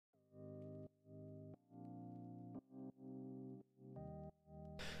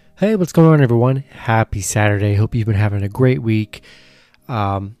Hey, what's going on, everyone? Happy Saturday. Hope you've been having a great week. We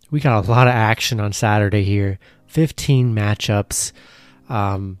got a lot of action on Saturday here. 15 matchups.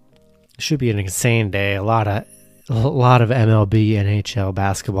 Should be an insane day. A lot of MLB, NHL,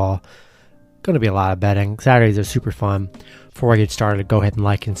 basketball. Going to be a lot of betting. Saturdays are super fun. Before I get started, go ahead and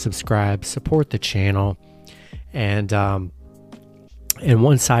like and subscribe. Support the channel. And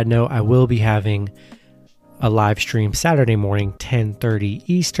one side note, I will be having a live stream Saturday morning, 10:30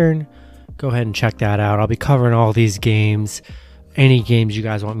 Eastern. Go ahead and check that out. I'll be covering all these games, any games you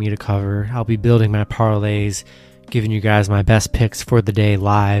guys want me to cover. I'll be building my parlays, giving you guys my best picks for the day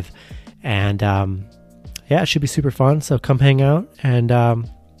live. And it should be super fun. So come hang out and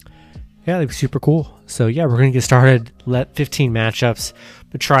it'll be super cool. So we're going to get started. 15 matchups,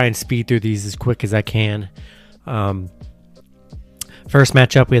 but try and speed through these as quick as I can. First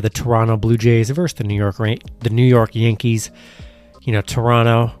matchup, we have the Toronto Blue Jays versus the New York Yankees.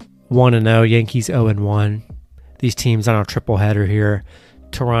 Toronto 1-0, Yankees 0-1. These teams on a triple header here.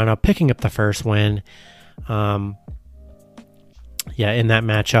 Toronto picking up the first win. In that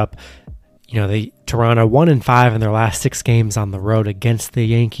matchup, the Toronto 1-5 in their last 6 games on the road against the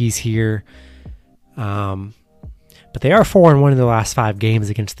Yankees here. But they are 4-1 in the last 5 games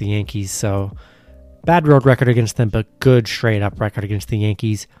against the Yankees, so bad road record against them, but good straight up record against the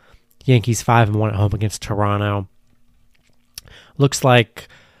Yankees. Yankees 5-1 at home against Toronto. Looks like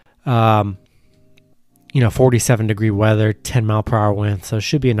 47 degree weather, 10 mile per hour wind, so it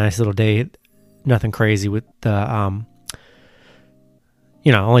should be a nice little day. Nothing crazy with the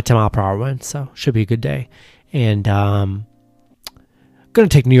only 10 mile per hour wind, so should be a good day. And I'm going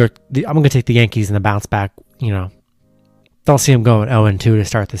to take New York. I'm going to take the Yankees in the bounce back. Don't see them going 0-2 to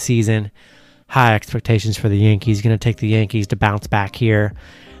start the season. High expectations for the Yankees. Going to take the Yankees to bounce back here.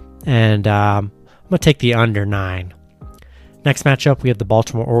 And I'm going to take the under 9. Next matchup, we have the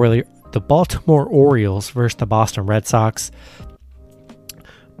Baltimore Orioles versus the Boston Red Sox.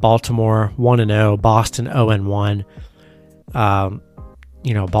 Baltimore 1-0, Boston 0-1.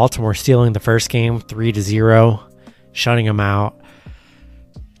 Baltimore stealing the first game 3-0, shutting them out.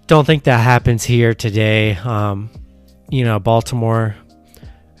 Don't think that happens here today. Baltimore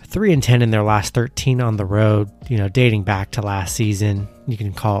 3-10 in their last 13 on the road, dating back to last season. You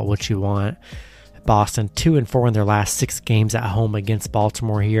can call it what you want. Boston 2-4 in their last 6 games at home against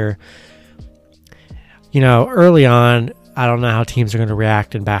Baltimore here. Early on, I don't know how teams are going to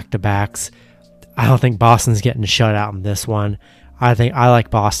react in back-to-backs. I don't think Boston's getting shut out in this one. I like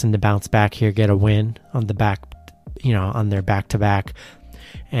Boston to bounce back here, get a win on the back, on their back-to-back.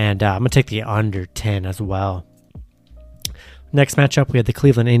 And I'm going to take the under 10 as well. Next matchup, we have the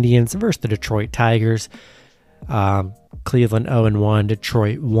Cleveland Indians versus the Detroit Tigers. Cleveland 0-1,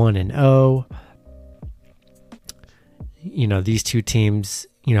 Detroit 1-0. These two teams,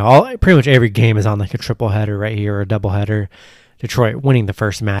 pretty much every game is on like a triple header right here, or a double header. Detroit winning the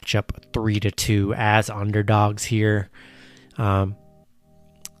first matchup 3-2 as underdogs here.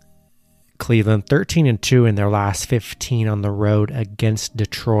 Cleveland 13-2 in their last 15 on the road against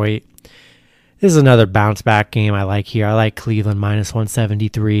Detroit. This is another bounce back game I like here. I like Cleveland minus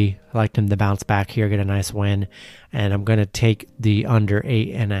 173. I like them to bounce back here, get a nice win. And I'm going to take the under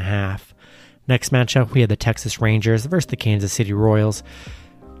 8.5. Next matchup, we have the Texas Rangers versus the Kansas City Royals.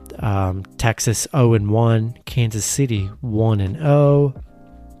 Texas 0-1, Kansas City 1-0.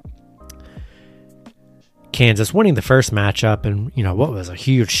 Kansas winning the first matchup, and what was a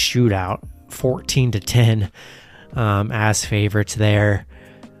huge shootout, 14-10 as favorites there.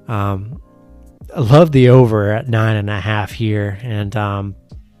 I love the over at 9.5 here, and I'm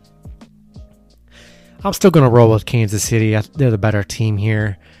still going to roll with Kansas City. They're the better team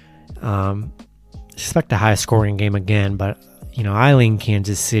here. Expect a high scoring game again, but I lean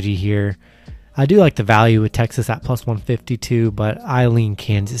Kansas City here. I do like the value with Texas at plus 152, but I lean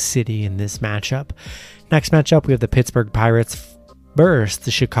Kansas City in this matchup. Next matchup, we have the Pittsburgh Pirates versus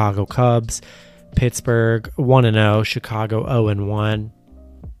the Chicago Cubs. Pittsburgh 1-0, Chicago 0-1.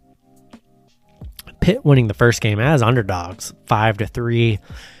 Pitt winning the first game as underdogs, 5-3.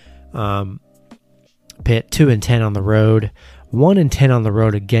 Pitt 2-10 on the road, 1-10 on the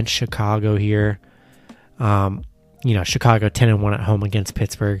road against Chicago here. Chicago 10-1 at home against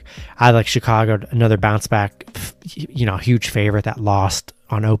Pittsburgh. I like Chicago, another bounce back, huge favorite that lost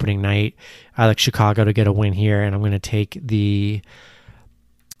on opening night. I like Chicago to get a win here, and I'm going to take the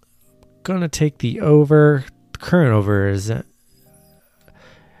over. The current over is,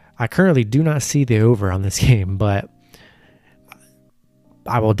 I currently do not see the over on this game, but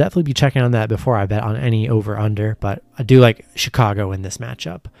I will definitely be checking on that before I bet on any over-under, but I do like Chicago in this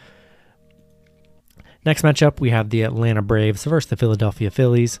matchup. Next matchup, we have the Atlanta Braves versus the Philadelphia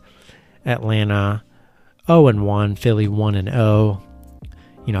Phillies. Atlanta 0-1, Philly 1-0.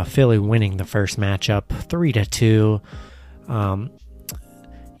 Philly winning the first matchup 3-2. Atlanta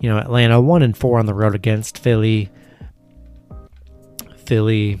 1-4 on the road against Philly.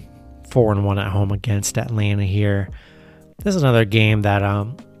 Philly 4-1 at home against Atlanta here. This is another game that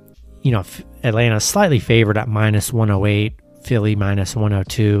Atlanta slightly favored at -108, Philly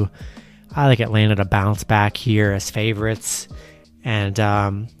 -102. I like Atlanta to bounce back here as favorites, and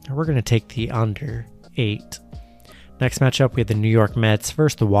we're going to take the under 8. Next matchup, we have the New York Mets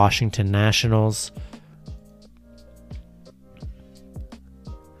versus the Washington Nationals.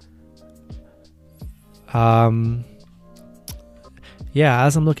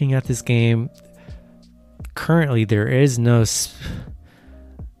 As I'm looking at this game, currently there is no...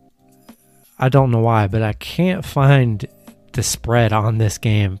 I don't know why, but I can't find the spread on this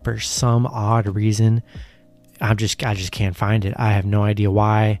game for some odd reason. I just can't find it. I have no idea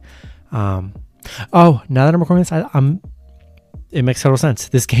why. Now that I'm recording this, it makes total sense.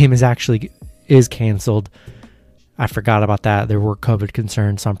 This game is canceled. I forgot about that. There were COVID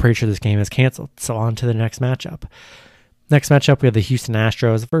concerns, so I'm pretty sure this game is canceled. So on to the next matchup. Next matchup, we have the Houston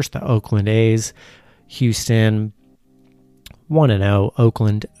Astros versus the Oakland A's. Houston 1-0,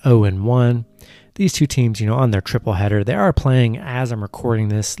 Oakland 0-1. These two teams, on their triple header, they are playing as I'm recording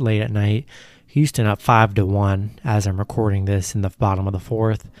this late at night. Houston up 5-1 as I'm recording this in the bottom of the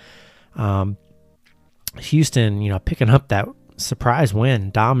fourth. Houston, picking up that surprise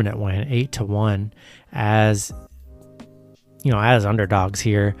win, dominant win, 8-1 as underdogs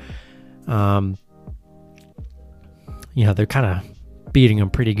here. They're kind of beating them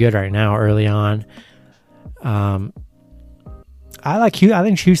pretty good right now early on. I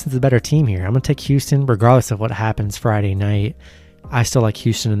think Houston's a better team here. I'm going to take Houston regardless of what happens Friday night. I still like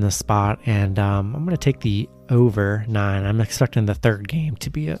Houston in this spot, and I'm going to take the over 9. I'm expecting the third game to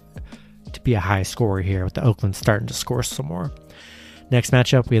be a high score here, with the Oakland starting to score some more. Next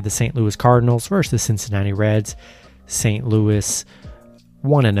matchup, we have the St. Louis Cardinals versus the Cincinnati Reds. St. Louis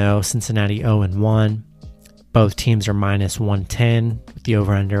 1-0, Cincinnati 0-1. Both teams are -110, with the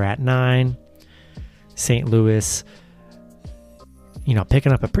over-under at 9. St. Louis,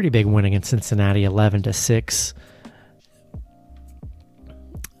 picking up a pretty big win against Cincinnati, 11-6.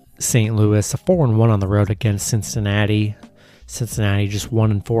 St. Louis, a 4-1 on the road against Cincinnati. Cincinnati just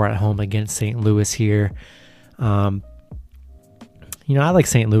 1-4 at home against St. Louis here. I like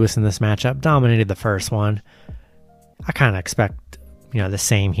St. Louis in this matchup. Dominated the first one. I kind of expect, the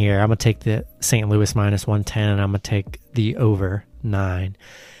same here. I'm going to take the St. Louis -110, and I'm going to take the over 9.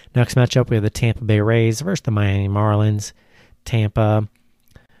 Next matchup, we have the Tampa Bay Rays versus the Miami Marlins. Tampa,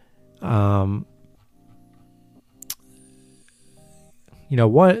 what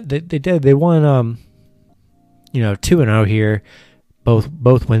they won 2-0 here.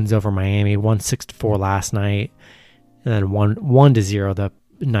 Both wins over Miami, 6-4 last night, and then 1-0 the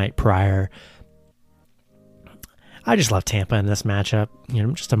night prior. I just love Tampa in this matchup.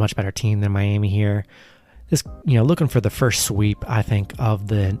 Just a much better team than Miami here. This, looking for the first sweep, I think, of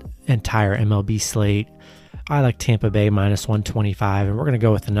the entire MLB slate. I like Tampa Bay -125, and we're going to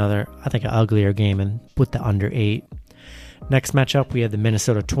go with another, I think, an uglier game and with the under 8. Next matchup, we have the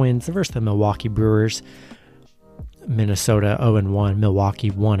Minnesota Twins versus the Milwaukee Brewers. Minnesota 0-1,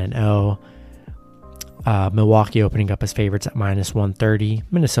 Milwaukee 1-0. Milwaukee opening up as favorites at -130,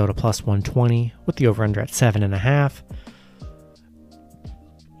 Minnesota +120, with the over-under at 7.5.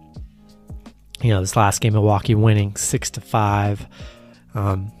 This last game, Milwaukee winning 6-5.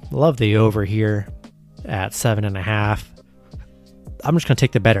 Love the over here at 7.5. I'm just going to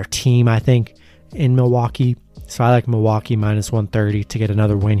take the better team, I think, in Milwaukee. So I like Milwaukee -130 to get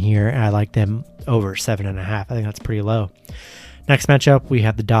another win here. And I like them over 7.5. I think that's pretty low. Next matchup, we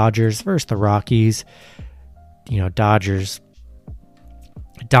have the Dodgers versus the Rockies. Dodgers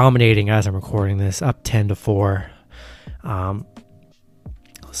dominating as I'm recording this, up 10-4.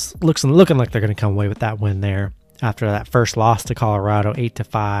 Looking like they're going to come away with that win there after that first loss to Colorado,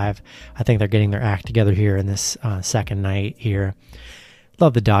 8-5. I think they're getting their act together here in this second night here.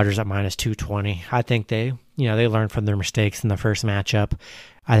 Love the Dodgers at -220. I think they learned from their mistakes in the first matchup.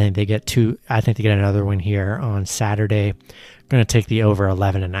 I think they get another win here on Saturday. Going to take the over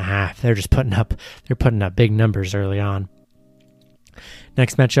 11.5. They're just putting up big numbers early on.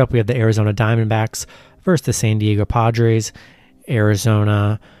 Next matchup, we have the Arizona Diamondbacks versus the San Diego Padres.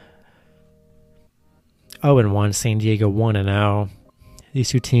 Arizona 0-1, San Diego 1-0. These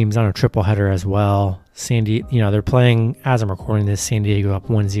two teams on a triple header as well. They're playing, as I'm recording this, San Diego up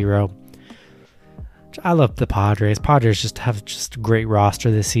 1-0. I love the Padres. Padres just have a great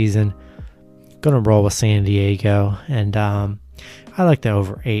roster this season. Going to roll with San Diego, and I like the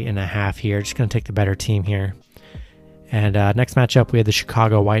over 8.5 here. Just going to take the better team here. And next matchup, we had the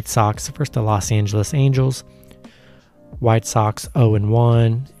Chicago White Sox versus the Los Angeles Angels. White Sox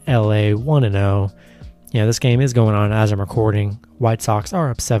 0-1, LA 1-0. Yeah, this game is going on as I'm recording. White Sox are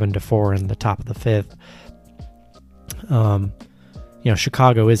up 7-4 in the top of the fifth.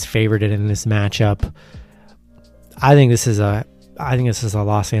 Chicago is favored in this matchup. I think this is a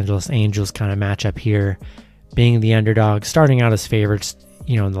Los Angeles Angels kind of matchup here, being the underdog, starting out as favorites.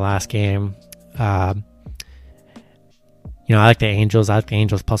 In the last game. I like the Angels. I like the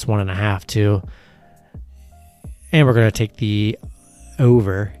Angels plus 1.5 too. And we're going to take the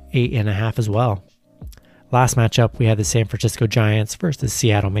over 8.5 as well. Last matchup, we had the San Francisco Giants versus the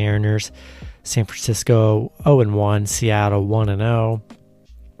Seattle Mariners. San Francisco 0-1, Seattle 1-0.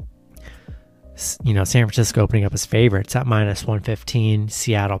 San Francisco opening up as favorites at minus 115,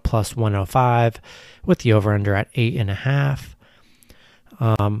 Seattle plus 105, with the over-under at 8.5.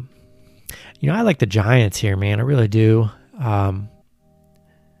 I like the Giants here, man. I really do.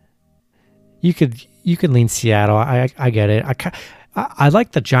 You could lean Seattle. I get it. I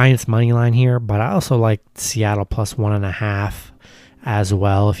like the Giants money line here, but I also like Seattle plus 1.5 as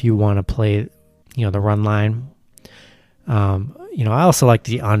well. If you want to play, the run line. I also like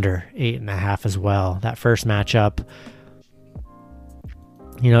the under 8.5 as well. That first matchup,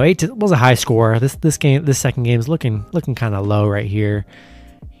 8 was a high score. This second game is looking kind of low right here.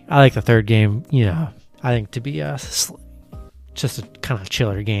 I like the third game, I think to be just a kind of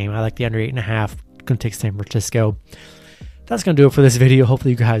chiller game. I like the under 8.5. Going to take San Francisco. That's going to do it for this video.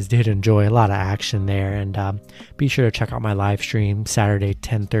 Hopefully you guys did enjoy. A lot of action there. And be sure to check out my live stream Saturday,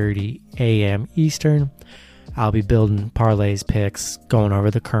 10:30 a.m. Eastern. I'll be building parlays, picks, going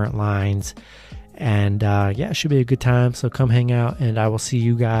over the current lines. And it should be a good time. So come hang out, and I will see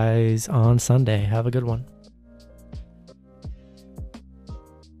you guys on Sunday. Have a good one.